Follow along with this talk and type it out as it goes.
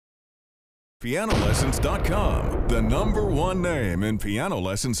PianoLessons.com, the #1 name in piano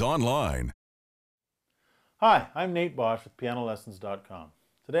lessons online. Hi, I'm Nate Bosch with PianoLessons.com.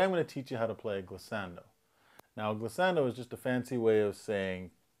 Today I'm going to teach you how to play glissando. Now, glissando is just a fancy way of saying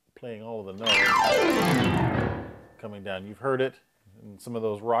playing all of the notes coming down. You've heard it in some of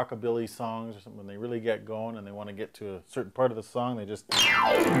those rockabilly songs or something. When they really get going and they want to get to a certain part of the song, they just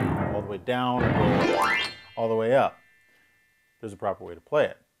all the way down or go all the way up. There's a proper way to play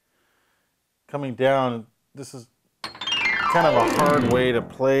it. Coming down, this is kind of a hard way to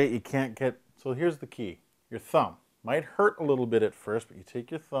play it. You can't get, so here's the key. Your thumb might hurt a little bit at first, but you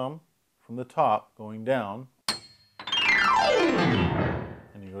take your thumb from the top going down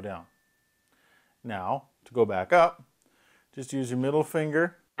and you go down. Now, to go back up, just use your middle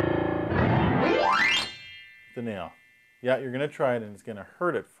finger, the nail. Yeah, you're going to try it and it's going to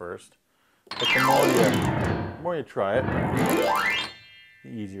hurt at first, but the more you try it, the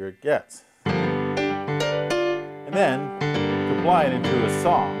easier it gets. And then, to apply it into a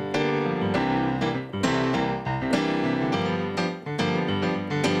song,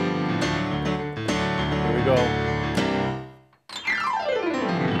 here we go.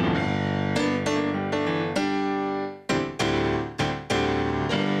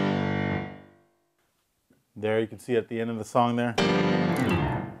 There, you can see at the end of the song there,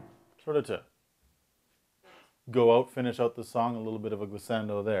 sort of to go out, finish out the song, a little bit of a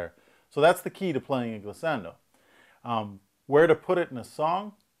glissando there. So that's the key to playing a glissando. Where to put it in a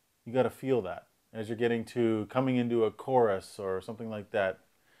song, you got to feel that. As you're getting to coming into a chorus or something like that,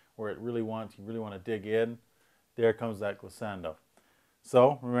 where you really want to dig in, there comes that glissando.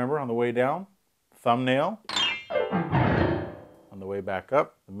 So remember, on the way down, thumbnail. On the way back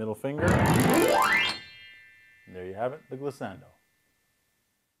up, the middle finger. And there you have it, the glissando.